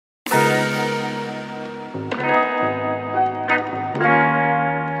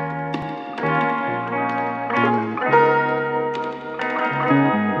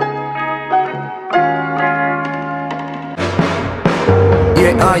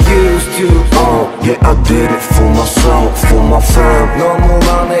used to yeah I did it for myself, for my fam.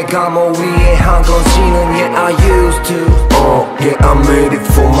 너무나 내가 뭐 위해 한 건지는 yeah I used to yeah I made it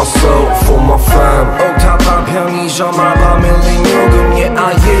for myself, for my fam. 옥탑방 편의점 알바 밀린 요금 yeah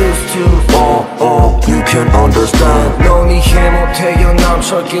I used to you can understand. 넌 이해 못해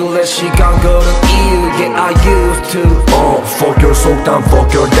연남철길래 시간 걸은 이유 yeah I used to fuck your 속담 fuck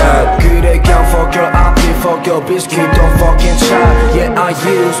your dad. 그래 그냥 fuck your 앞이 fuck your bitch don't fucking chat yeah I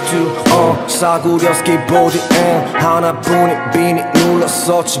used to 싸구려 스케이트보드엔 하나뿐인 비니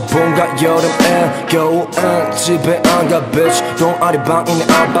눌렀었지 봄과 여름엔 겨울엔 집에 안가 bitch 동아리 방이네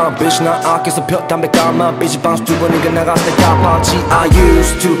안방 bitch 나 아껴서 펴 담배 까만 삐지 방수 두 번이가 나갔을 때 까봤지 I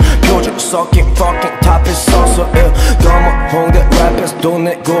used to 표정 섞인 fucking 탑에 서서 너무 홍대 랩에서 돈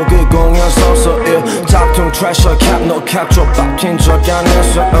내고 그 공연 서서 짝퉁 트래셔 캡 no cap 좁박힌 적이 안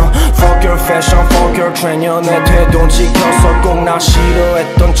했어 fuck your fashion fuck your trend 연애 태돈 지켜서 꼭 나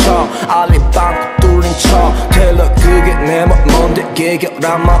싫어했던 척 알리빵 뚫린 척 테일러 그게 내 뭔데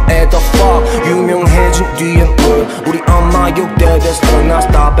개결한 말에도 fuck 유명해진 뒤엔 뭘 우리 엄마 욕대대서 나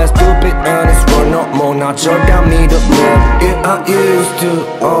stop as stupid and it's for no more 나 절대 믿어 yeah I used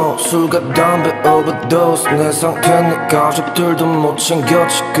to 술과 담배 overdose 내 상태는 가족들도 못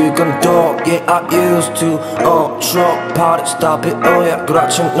챙겼지 그건 더 yeah I used to truck party stop it oh yeah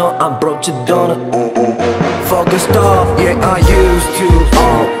그렇지 너 안 부럽지 너는 focused up yeah I used to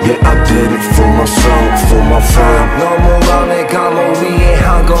yeah I did it for myself, for my fam. 너무나 내가 뭐 위해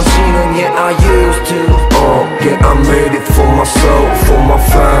한 건지는 yeah I used to yeah I made it for myself, for my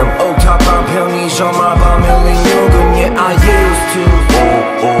fam. 옥탑방 편의점 알바 밀린 요금 yeah I used to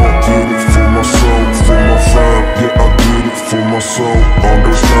did it for myself, for my fam. yeah I did it for myself,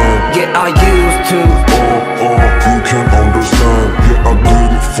 understand yeah I used to you can understand yeah I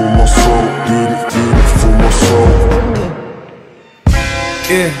did it for myself, did it for myself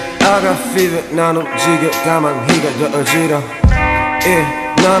yeah I got fever 난 움직여 가만히가 더 어지러 yeah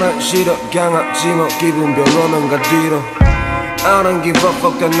나는 싫어 강하지 뭐 기분 별로면 가 뒤로 I don't give a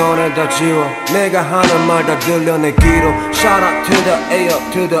fuck 다 너네 다 지워 내가 하는 말 다 들려 내 귀로 Shout out to the A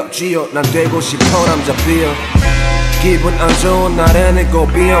up to the G O 난 되고 싶어 남자 비어 기분 안 좋은 날에는 고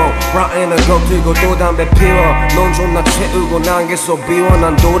비용 라인을 걷들고 또 담배 피워 넌 존나 채우고 난 계속 비워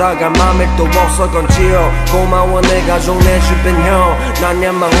난 돌아갈 맘에 또 없어 건지요 고마워 내 가족 내 주변 형난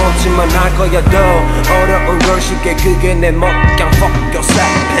야망 없지만 할 거야 더 어려운 걸 쉽게 그게 내 먹 그냥 fuck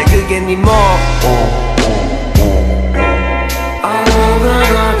yourself 그게 네 먹 I know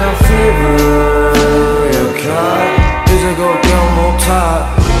that I got fever you got 이제 걱정 못해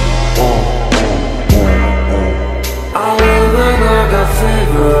I live and I got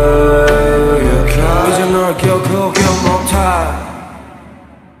fever you got 이제 널 결코 기억 못해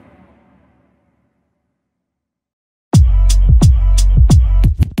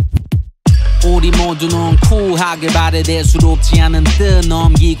우리 모두는 쿨하게 발에 대수롭지 않은 뜻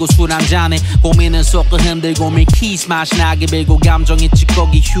넘기고 술 한잔에 고민은 쏟고 흔들고 밀키스 맛이 나게 빌고 감정이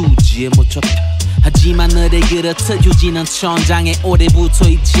찌꺼기 휴지에 묻혔다 하지만 늘에 그렇듯 휴지는 천장에 오래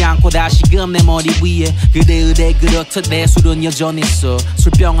붙어있지 않고 다시금 내 머리 위에 그대 의대 그렇듯 내 술은 여전히 있어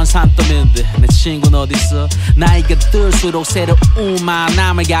술병은 산더미인데 내 친구는 어딨어 나이가 들수록 새로운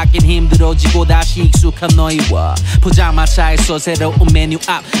만남을 갖긴 힘들어지고 다시 익숙한 너희와 포장마차에서 새로운 메뉴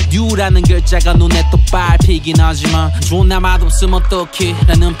앞 뉴라는 글자가 눈에 또 밟히긴 하지만 존나 맛없으면 어떡해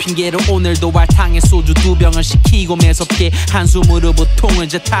라는 핑계로 오늘도 알탕에 소주 2병을 시키고 매섭게 한숨으로 보통을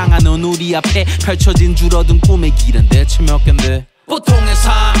재탕하는 우리 앞에 펼쳐진 줄어든 꿈의 길은 대체 몇 갠데 보통의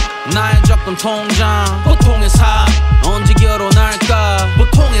삶 나의 적금 통장 보통의 삶 언제 결혼할까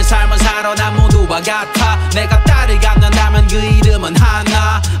보통의 삶을 살아 난 모두와 같아 내가 딸을 갖는다면 그 이름은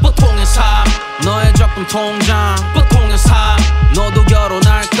하나 보통의 삶 너의 적금 통장 보통의 삶 너도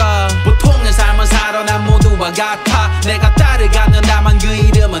결혼할까 보통의 삶을 살아 난 모두와 같아 내가 딸을 갖는다면 그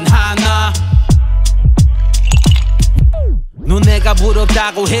이름은 하나 너 내가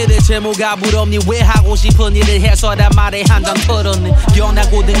부럽다고 해 대체 뭐가 부럽니 왜 하고 싶은 일을 해서란 말에 한 잔 털었네 연하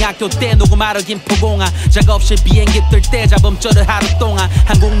고등학교 때 녹음하러 김포공항 작업실 비행기 뜰 때 잡음절을 하루 동안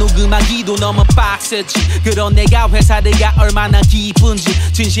항공 녹음하기도 너무 빡셌지 그런 내가 회사들가 얼마나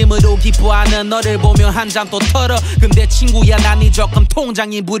기쁜지 진심으로 기뻐하는 너를 보며 한 잔 또 털어 근데 친구야 난 네 적금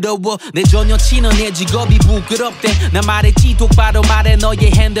통장이 부러워 내 전 여친은 내 직업이 부끄럽대 나 말했지 똑바로 말해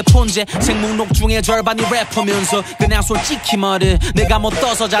너의 핸드폰제 생목록 중에 절반이 래퍼면서 그냥 솔직히 말해 내가 못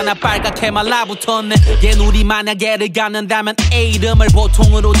떠서잖아 빨갛게 말라붙었네 얜 우리 만약 애를 갖는다면 A 이름을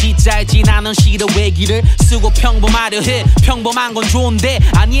보통으로 짓자 했지 나는 싫어 왜 길을 쓰고 평범하려 해 평범한 건 좋은데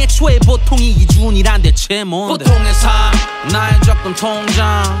아니 애초에 보통이 기준이란 대체 뭔데 보통의 삶 나의 적금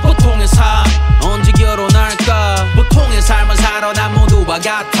통장 보통의 삶 언제 결혼할까 보통의 삶을 살아 난 모두와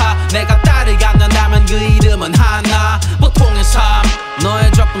같아. 내가 딸을 갖는다면 그 이름은 하나. 보통의 삶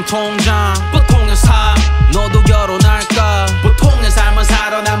너의 적금 통장 보통의 삶 너도 결혼할까. 보통의 삶을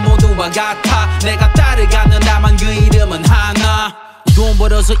살아 난 모두와 같아. 내가 딸을 갖는다면 그 이름은 하나. 돈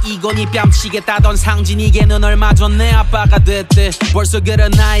벌어서 이건희 뺨치겠다던 상진이게는 얼마 전 내 아빠가 됐대. 벌써 그런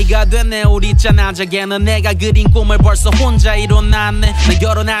나이가 됐네. 우리 짠아자개는 내가 그린 꿈을 벌써 혼자 이뤄놨네. 나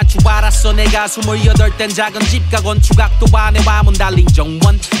결혼할 줄 알았어. 내가 28땐 작은 집과 건축학도 안에 와문 달린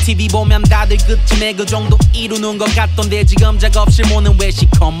정원. TV 보면 다들 그쯤에 그 정도 이루는 것 같던데 지금 작업실 모는 왜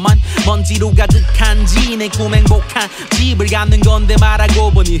시커먼 먼지로 가득한 지인의 꿈 행복한 집을 갖는 건데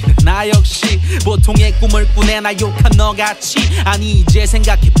말하고 보니 나 역시 보통의 꿈을 꾸네. 나 욕한 너같이. 아니 이제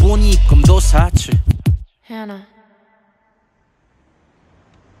생각해보니 꿈도 사치. 하나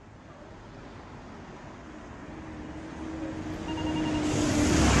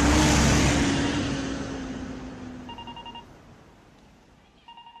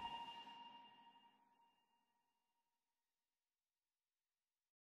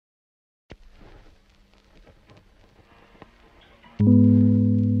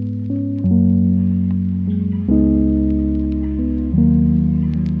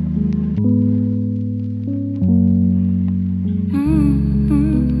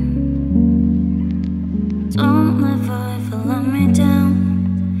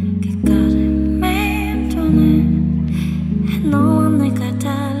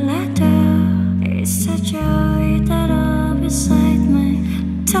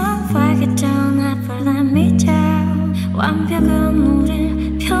완벽한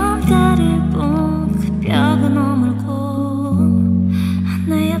우릴 평가를 본 그 벽은 허물고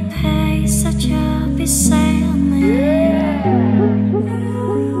내 옆에 있어줘 beside me.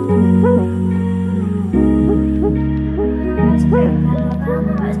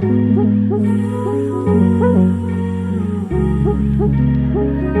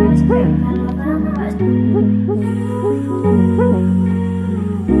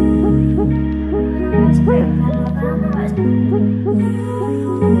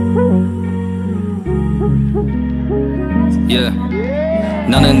 Yeah.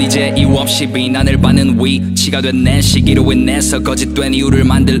 너는 이제 이유 없이 비난을 받는 위치가 된 내 시기로 인해서 거짓된 이유를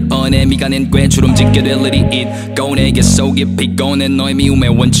만들 은혜미가 낸 꾀주름 짓게 될 일이 있고 내게 속이 비고 내 너의 미움의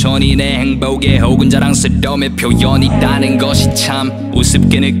원천이 내 행복의 혹은 자랑스러움의 표현이 있다는 것이 참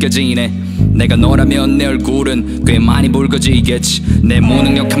우습게 느껴지네. 내가 너라면 내 얼굴은 꽤 많이 붉어지겠지. 내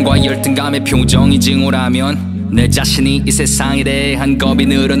무능력함과 열등감의 표정이 증오라면 내 자신이 이 세상에 대한 겁이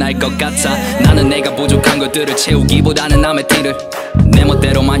늘어날 것 같아. 나는 내가 부족한 것들을 채우기보다는 남의 티를 내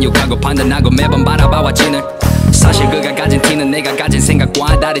멋대로 만족하고 판단하고 매번 바라봐왔지는 사실 그가 가진 티는 내가 가진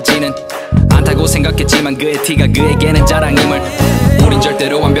생각과 다르지는 않다고 생각했지만 그의 티가 그에게는 자랑임을. 우린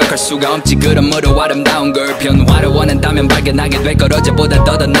절대로 완벽할 수가 없지. 그러므로 아름다운 걸 변화를 원한다면 발견하게 될 걸 어제보다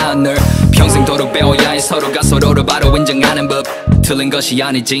더 나은 널 평생도록 배워야 해. 서로가 서로를 바로 인정하는 법. 틀린 것이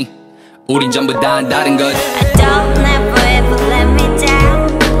아니지. 우린 전부 다 다른 것. I don't never ever let me down.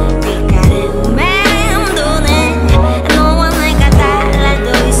 빛가른 맴도는 너와 내가 달라도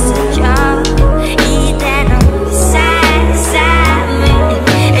있어줘. 이대로 beside me.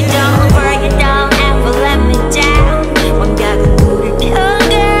 Don't forget, don't ever let me down. 완벽한 우리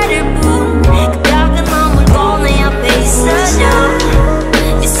평가를 본 그 벽은 허물고 내 옆에 있어줘.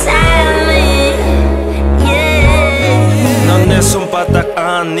 Beside me, yeah. 넌 내 손바닥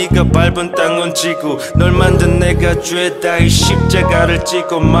안 네가 밟은 땅은 지구 널 만든 내가 죄다 이 십자가를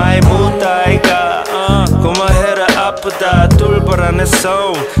지고 마이 무다이가 고마해라 아프다 뚫어라 내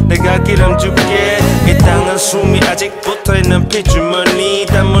손 내가 기름 줄게. 이 땅은 숨이 아직 붙어있는 피주머니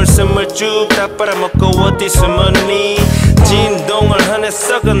단물섬을 쭉 다 빨아먹고 어디 숨었니. 진동을 하네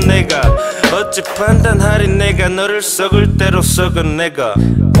썩은 내가 어찌 판단하리 내가 너를 썩을 대로 썩은 내가.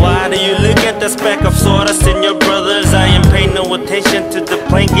 Why do you look at the speck of sawdust in your brother's eye and pay no attention to the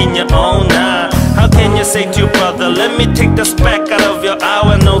plank in your own eye? How can you say to your brother, let me take the speck out of your eye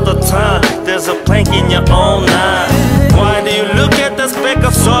when all the time there's a plank in your own eye? Why do you look at the speck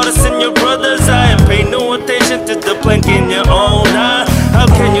of sawdust in your brother's eye and pay no attention to the plank in your own eye? How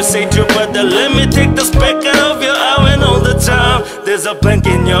can you say to your brother, let me take the speck out of your eye when all the time there's a plank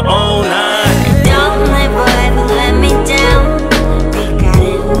in your own eye? Don't ever ever let me down.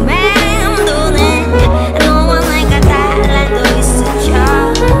 빛가른 맴도는 너와 내가 달라도 있어줘.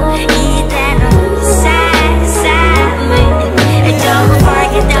 이대로 beside me. Don't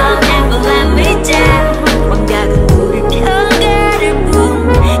forget, don't ever let me down. 완벽한 우리 평가를 본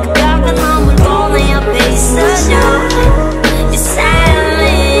그 벽은 허물고 내 옆에 있어줘. Beside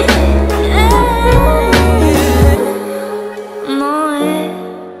me. 너의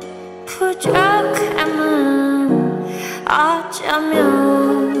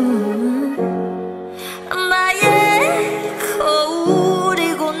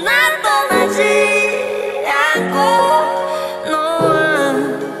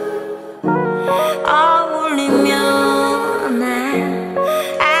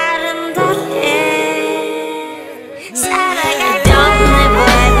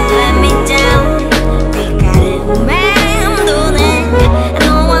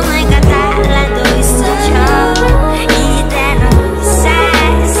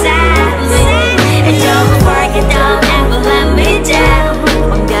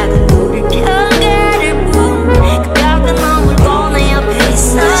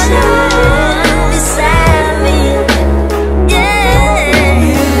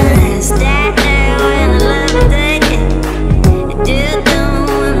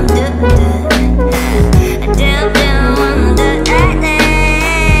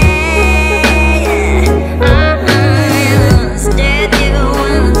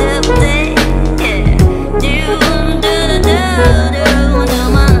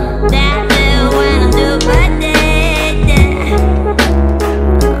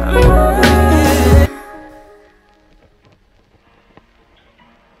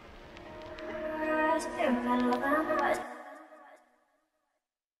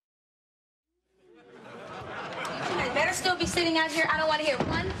Better still be sitting out here. I don't want to hear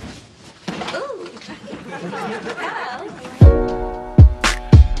one. Ooh. Hello.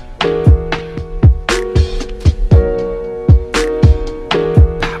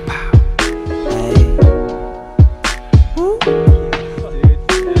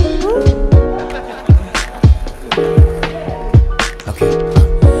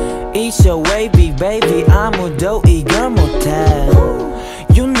 It's so wavy, baby. 아무도 이걸 못해.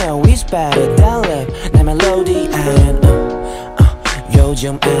 You know it's better than rap. 내 멜로디 and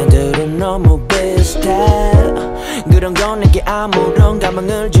요즘 애들은 너무 비슷해. 그런 건 내게 아무런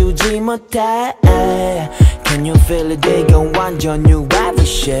감흥을 주지 못해. Can you feel it? 이건 완전 new vibe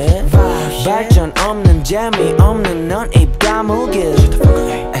shit. 발전 없는 재미없는 넌 입 다물길.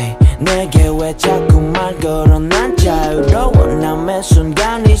 내게 왜 자꾸 말 걸어 난 자유로워 남의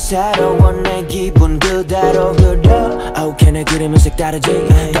순간이 새로워 내 기분 그대로 그려 Oh can I 그리면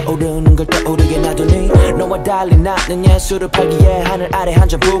색다르지 떠오르는 걸 떠오르게 놔두니 너와 달리 나는 예술을 팔기에 하늘 아래 한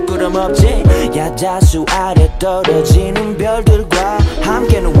점 부끄럼 없지 야자수 아래 떨어지는 별들과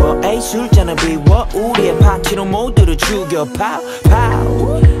함께 누워 에이 술잔을 비워 우리의 파티로 모두를 죽여 파우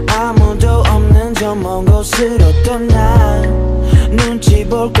파우 아무도 없는 저 먼 곳으로 떠나 눈치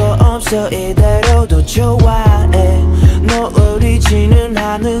볼 거 없어 이대로도 좋아해 노을이지는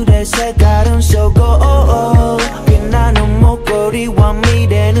하늘의 색깔은 so gold 빛나는 목걸이와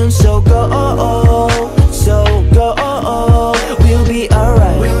미래는 so gold so gold We'll be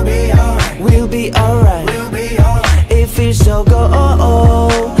alright We'll be alright We'll be alright We'll be alright It feels so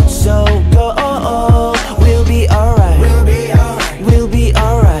gold so gold We'll be alright We'll be alright We'll be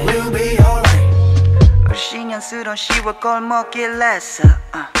alright We'll be alright 신년스러운 10월 골목길에서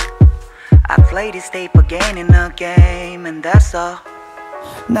I play this tape again and again and that's all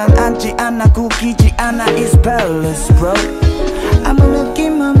난 앉지 않아 구기지 않아 It's perilous bro 아무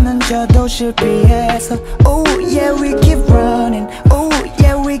느낌 없는 저 도시를 피해서 Oh yeah we keep running Oh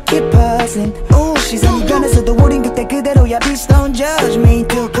yeah we keep buzzing Oh 시선이 변해서도 우린 그때 그대로야 Bitch don't judge me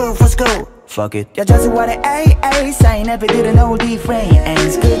too cool for school Fuck it 여자수 아래 AA 쌓인 애들은 old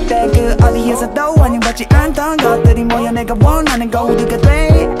friends 그때 그 어디에서도 환영받지 않던 것들이 모여 내가 원하는 고우드가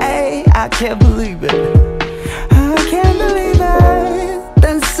돼 I can't believe it I can't believe it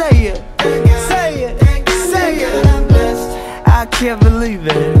Then say it Say it Say it I can't believe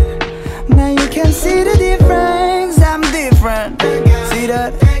it Now you can see the difference I'm different See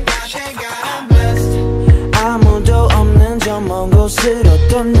that 아무도 없는 저 먼 곳으로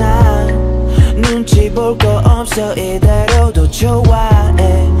떠나 눈치 볼 거 없어 이대로도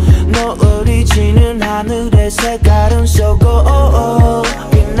좋아해 노을이 지는 하늘의 색깔은 so gold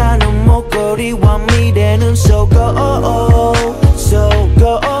빛나는 목걸이와 미래는 so gold so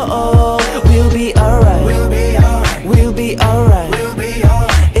gold We'll be alright We'll be alright We'll be alright We'll be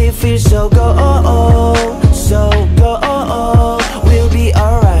alright It feels so gold so gold We'll be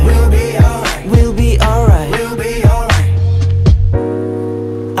alright We'll be alright We'll be alright We'll be alright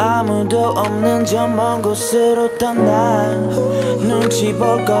아무도 없는 저 먼 곳으로 떠나 눈치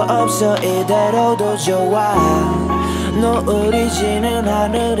볼 거 없어 이대로도 좋아 노을이 지는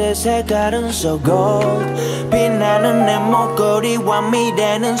하늘의 색깔은 so gold 빛나는 내 목걸이와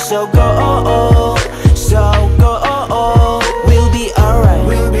미래는 so gold so gold We'll be alright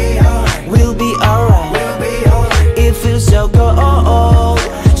We'll be alright We'll be alright We'll be alright It feels so gold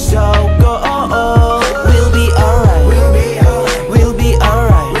so gold We'll be alright We'll be alright We'll be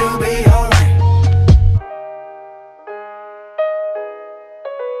alright We'll be alright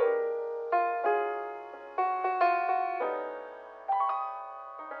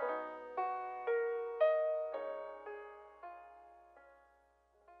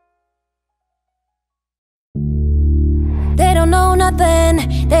They don't know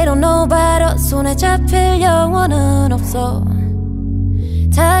nothing They don't know about us 손에 잡힐 영혼은 없어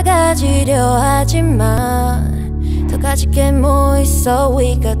다 가지려 하지만 더 가질 게 뭐 있어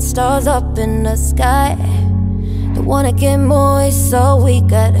We got stars up in the sky Don't wanna get more 있어 We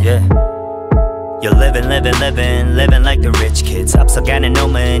got Yeah You're living like the rich kids 앞서가는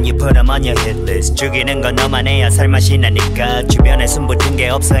놈은 you put them on your hit list 죽이는 건 너만 해야 살맛이 나니까 주변에 숨 붙은 게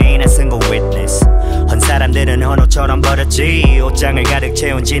없어 ain't a single witness 헌 사람들은 헌옷처럼 버렸지 옷장을 가득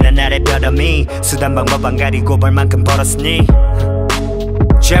채운 지난 날의 뼈더미 수단 방법 안 가리고 벌만큼 벌었으니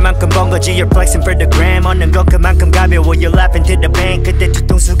죄만큼 번 거지 You're flexing for the gram 얻는 건 그만큼 가벼워 You're laughing to the bank 그때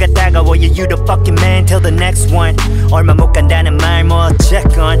뒤통수가 따가워 Yeah you the fucking man till the next one 얼마 못 간다는 말 뭐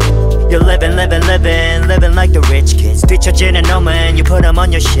어쨌건 You're living like the rich kids 뒤처지는 놈은 you put them on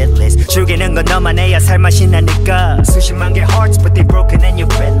your shit list 죽이는 건 너만 해야 살맛이 나니까 수십만 개 hearts but they broken and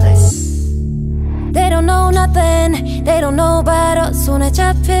you're friendless They don't They don't know about us. 손에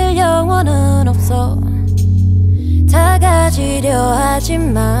잡힐 영혼은 없어. 다 가지려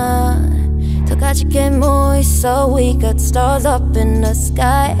하지만 더 가질 게 뭐 있어. We got stars up in the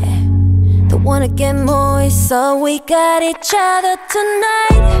sky. Don't wanna get more 있어. We got each other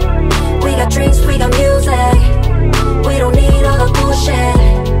tonight. We got drinks, we got music. We don't need all the bullshit.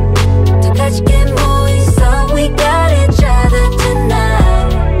 더 가질 게 뭐 있어. We got each other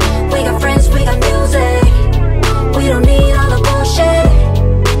tonight. We got friends, we got music. We don't need all the bullshit.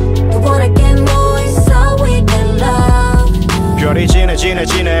 Don't wanna get more 있어. We got love. 별이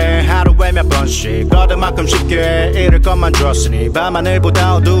지네 하루에 몇 번씩 얻을만큼 쉽게 잃을 것만 줬으니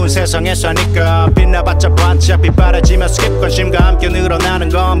밤하늘보다 어두운 세상에 사니까 빛나봤자 반짝 빛바라지면서 관심과 함께 늘어나는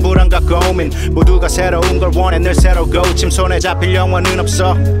건 불안과 고민 모두가 새로운 걸 원해 늘 새로고 침손에 잡힐 영혼은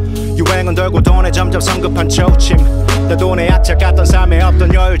없어 유행은 돌고 돈에 점점 성급한 초침 내 돈에 악착 같던 삶에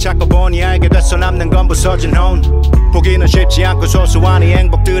없던 여유 찾고 보니 알게 됐어 남는 건 부서진 혼 보기는 쉽지 않고 소소한 이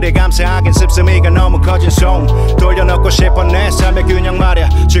행복들에 감사하긴 습습이가 너무 커진 손 돌려놓고 싶어 내 삶의 균형 말야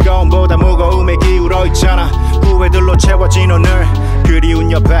즐거움보다 무거움에 기울어 있잖아 후회들로 채워진 오늘 그리운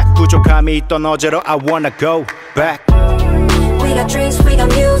옆에 부족함이 있던 어제로 I wanna go back We got drinks, we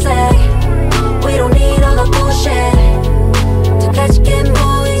got music. We don't need all the bullshit. 더 가질 게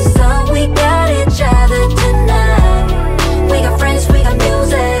뭐 있어. We got each other tonight. We got friends, we got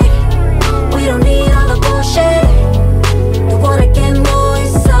music. We don't need all the bullshit. Don't wanna get more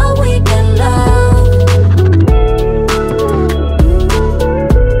있어. We got love.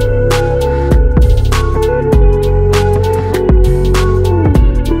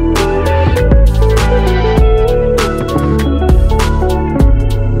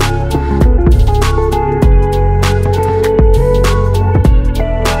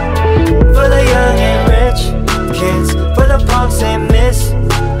 For the young and rich kids, for the punks and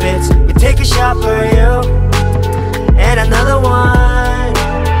misfits, we take a shot for you and another one.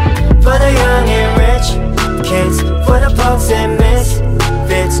 For the young and rich kids, for the punks and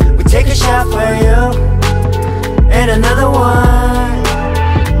misfits, we take a shot for you and another one.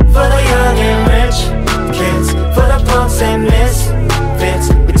 For the young and rich kids, for the punks and misfits,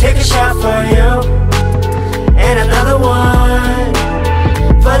 we take a shot for you and another one.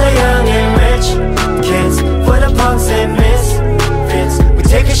 For the young and rich kids, for the punks and misfits, we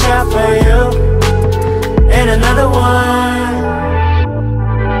take a shot for you and another one.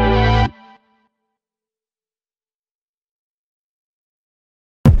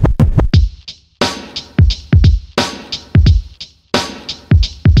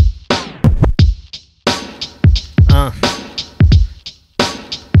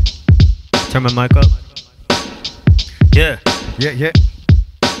 Turn my mic up. Yeah.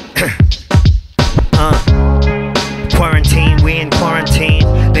 Quarantine, we in quarantine.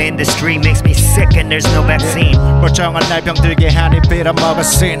 The industry makes me sick and there's no vaccine. 멀쩡한 날 병들게 하니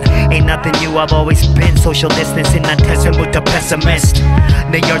빌어먹었으니 Ain't nothing new, I've always been social distancing. 난 태생부터 pessimist.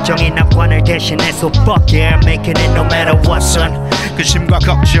 내 열정이 낙관을 대신해. So fuck yeah, I'm making it no matter what son. 근심과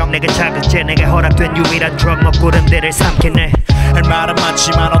걱정 내가 자극제 내게 허락된 유일한 drug 먹구름들을 삼킨 해. 할 말은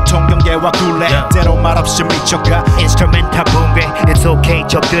많지만 온통 경계와 굴레 때로 말없이 미쳐가 인스트루멘탈 붕괴. It's okay,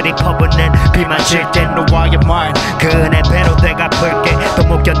 적들이 퍼붓는 비만 칠 땐 너와의 mind 그 은혜 배로 내가 풀게. 또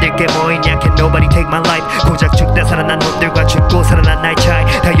못 견딜 게 뭐 있냐. Can nobody take my life. 고작 죽다 살아난 놈들과 죽고 살아난 나의 차이.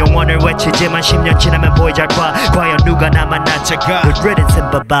 다 영원을 외치지만 10년 지나면 보이 잘 봐. 과연 누가 나만 낫자가. Good riddance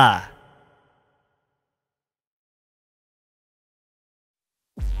and bye bye.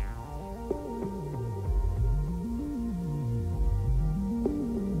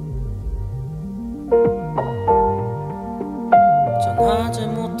 전하지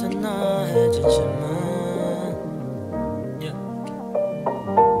못했나 해지지만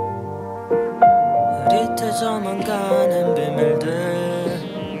흐릿해져만 가는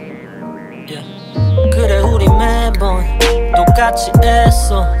비밀들 그래 우리 매번 똑같이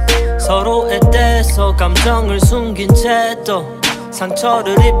애써 서로에 대해서 감정을 숨긴 채도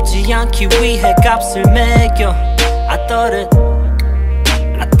상처를 입지 않기 위해 값을 매겨 I thought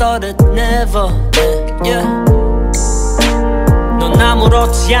it never 넌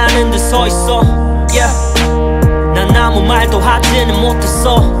아무렇지 않은 듯 서있어 난 아무 말도 하지는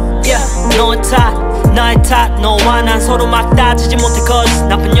못했어 너의 탓 나의 탓 너와 난 서로 막 따지지 못해 cause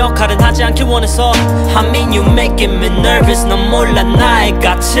나쁜 역할은 하지 않길 원해서 I mean you making me nervous 넌 몰라 나의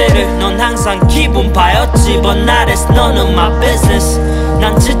가치를 넌 항상 기분 파였지 but now that's none of my business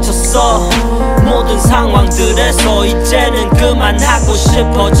난 지쳤어 모든 상황들에서 이제는 그만하고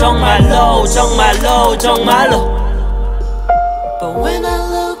싶어 정말로 정말로 정말로 But when I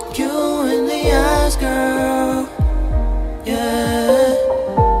look you in the eyes girl yeah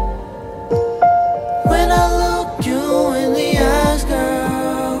When I look you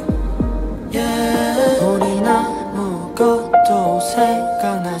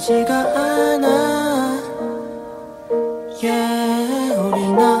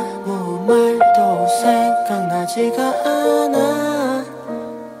않아.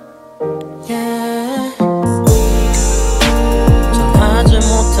 Yeah. 전하지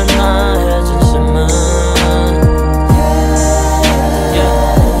못한 나의 진심은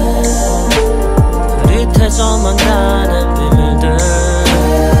흐릿해져만 가는 비밀들.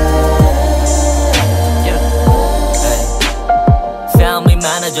 싸움이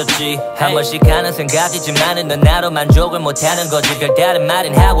많아졌지. 한 번씩 하는 생각이지만은 넌 나로 만족을 못하는 거지. 별다른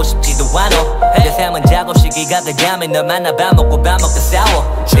말은 하고 싶지도 않아. 내 삶은 작업 시기가 돼가면 너 만나 밥 먹고 밥 먹다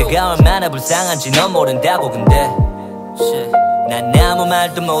싸워. 내가 얼마나 불쌍한지 넌 모른다고. 근데 난 아무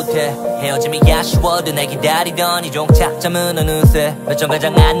말도 못해. 헤어짐이 아쉬워도 날 기다리던 이 종착점은 어느새 몇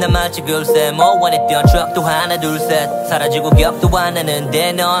정거장 안 남았지 글쎄. 뭐 원했던 추억도 하나 둘셋 사라지고 기억도 안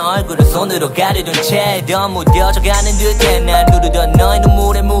나는데 너 얼굴을 손으로 가려둔 채 더 무뎌져가는 듯해. 난 누르던 너의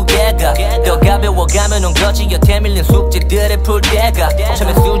눈물의 무게가 더 가벼워가면 온 거지. 여태 밀린 숙제들을 풀 때가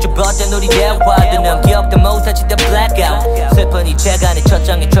처음에 수줍었던 우리 대화도 넌 기억도 못하지. The blackout 슬픈 이 채간의 첫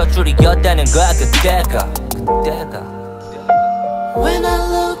장의 첫 줄이었다는 거야. 그때가 When I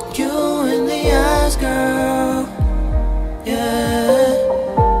look you in the eyes, girl, yeah.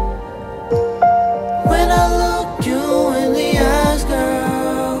 When I look you in the eyes,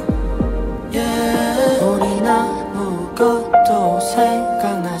 girl, yeah. 우린 아무것도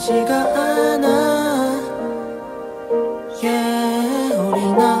생각나지가 않아, yeah.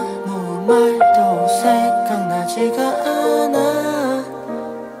 우린 아무 말도 생각나지가 않아,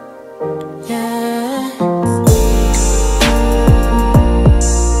 yeah.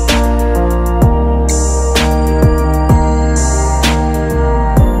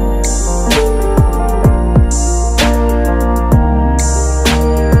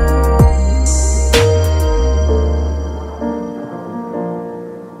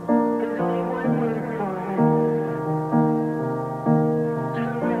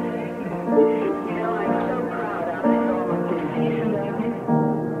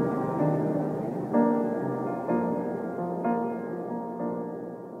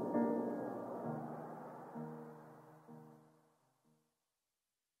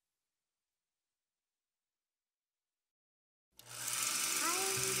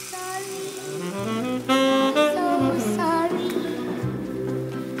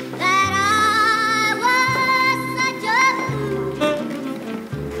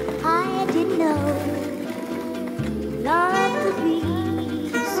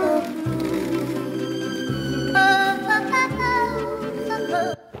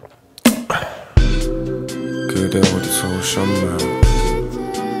 그대 어디서 오셨나요?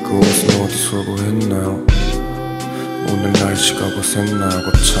 그 옷은 어디서 구했나요? 오늘 날씨가 고생나요?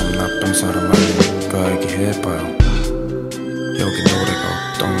 거참 나쁜 사람 아니니까 얘기해봐요. 여기 노래가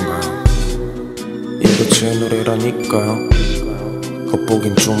어떤가요? 이거 제 노래라니까요.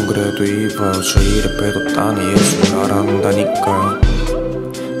 겉보긴 좀 그래도 이봐요. 저 이래 빼도 딴이 예술 알아한다니까요.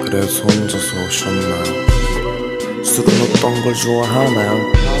 그래서 혼자서 오셨나요? 술은 어떤 걸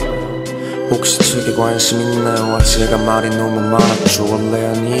좋아하나요? 혹시 책에 관심 있나요? 제가 말이 너무 많았죠. 원래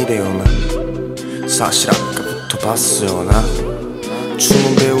안 이래요 나. 사실 아까부터 봤어요 나.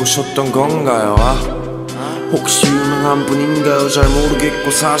 춤은 배우셨던 건가요? 혹시 유명한 분인가요? 잘 모르겠고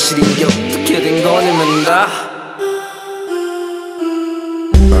사실 이게 어떻게 된 거냐면 다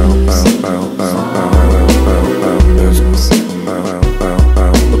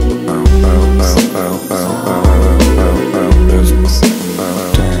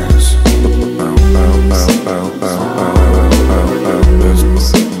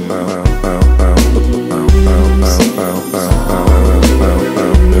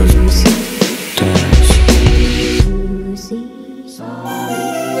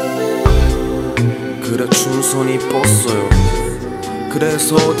그래 춤선이 뻗어요.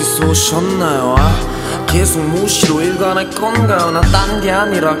 그래서 어디서 오셨나요? 계속 무시로 일관할 건가요? 나 딴 게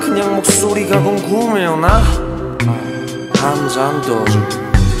아니라 그냥 목소리가 궁금해요 나. 한 잔 더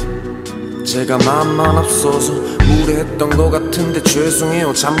제가 맘만 앞서서 무례했던 것 같은데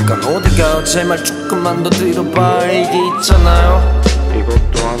죄송해요. 잠깐 어디 가요? 제 말 조금만 더 들어봐. 이게 있잖아요.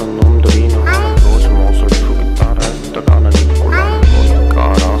 이것도 아는 놈들이 너는 요즘 어설프게 따라했다가는 입고 나는 거니까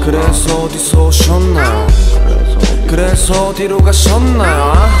알아. 그래서 어디서 오셨나요? 그래서 어디로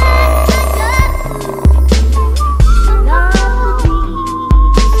가셨나요?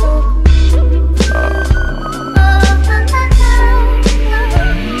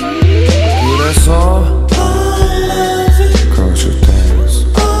 그래서 Cause you dance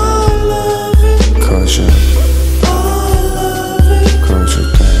Cause you Cause you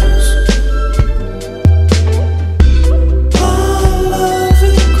dance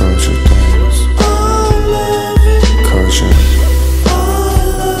Cause you dance Cause you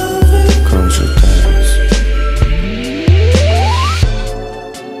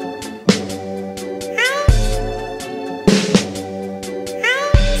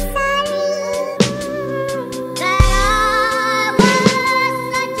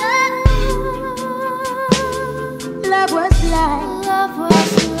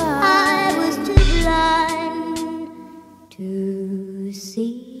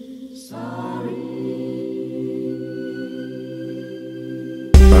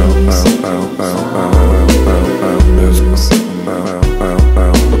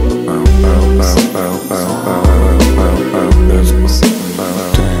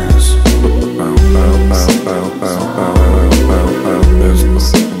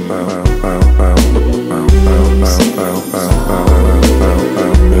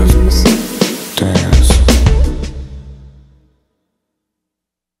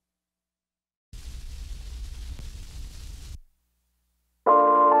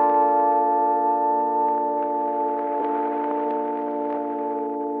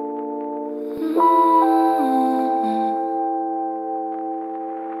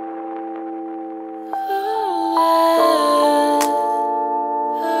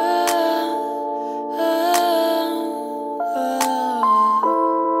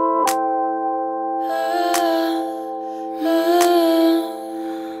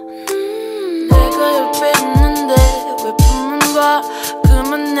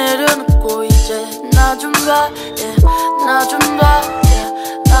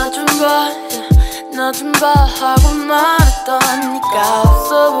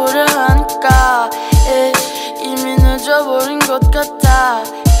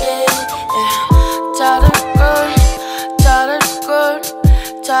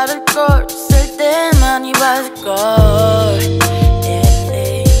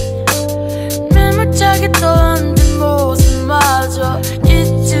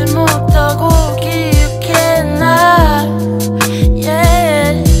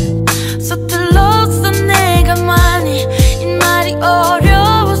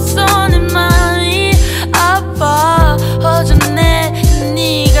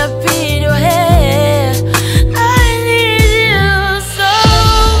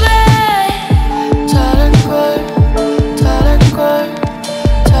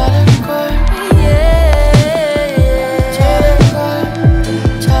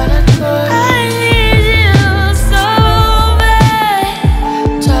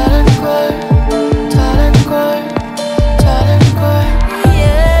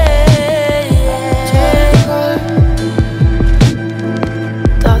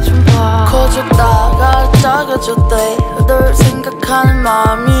널 생각하는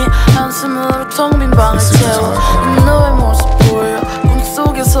마음이 한숨으로 텅 빈 방을 채워 너의 모습 보여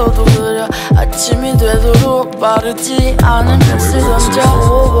꿈속에서도 그려 아침이 되도록 빠르지 않은 패스 던져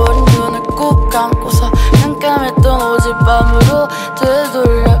부어버린 눈을 꾹 감고서 깜깜했던 어젯밤으로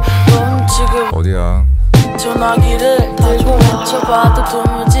되돌려 넌 지금 어디야? 전화기를 들고 외쳐봐도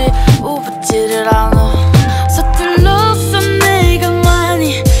도무지 오붙지를 않아 서툴렀어 내가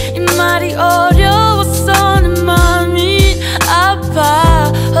많이 이 말이 어려웠어 내 맘이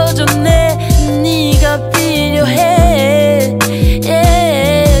아파져네 네가 필요해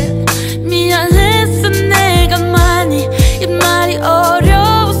미안했어 내가 많이 이 말이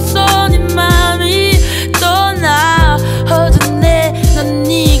어려웠어 네 맘이 떠나져네 넌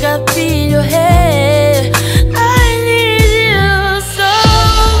네가 필요해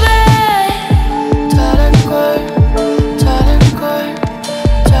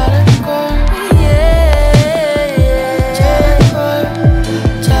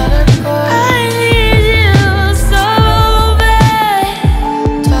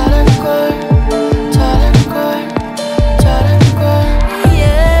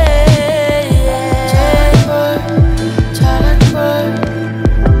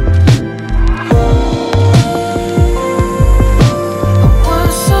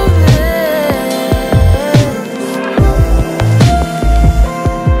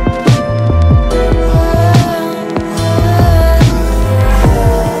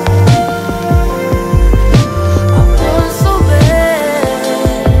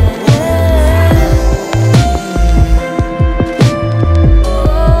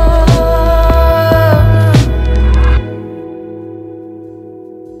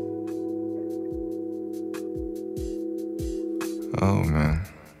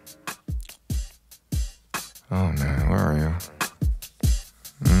Oh man, where are you?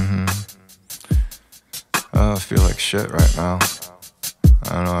 I feel like shit right now.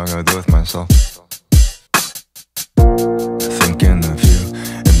 I don't know what I'm gonna do with myself. Thinking of you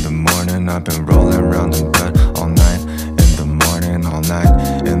in the morning. I've been rolling around in bed all night. In the morning, all night.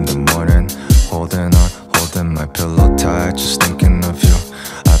 In the morning, holding on, holding my pillow tight. Just thinking of you.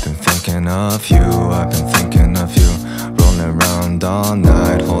 I've been thinking of you. I've been thinking of you. Rolling around all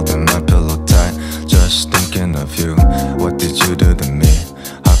night, holding my pillow tight. Just thinking of you. What did you do to me?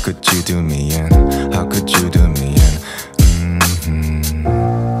 How could you do me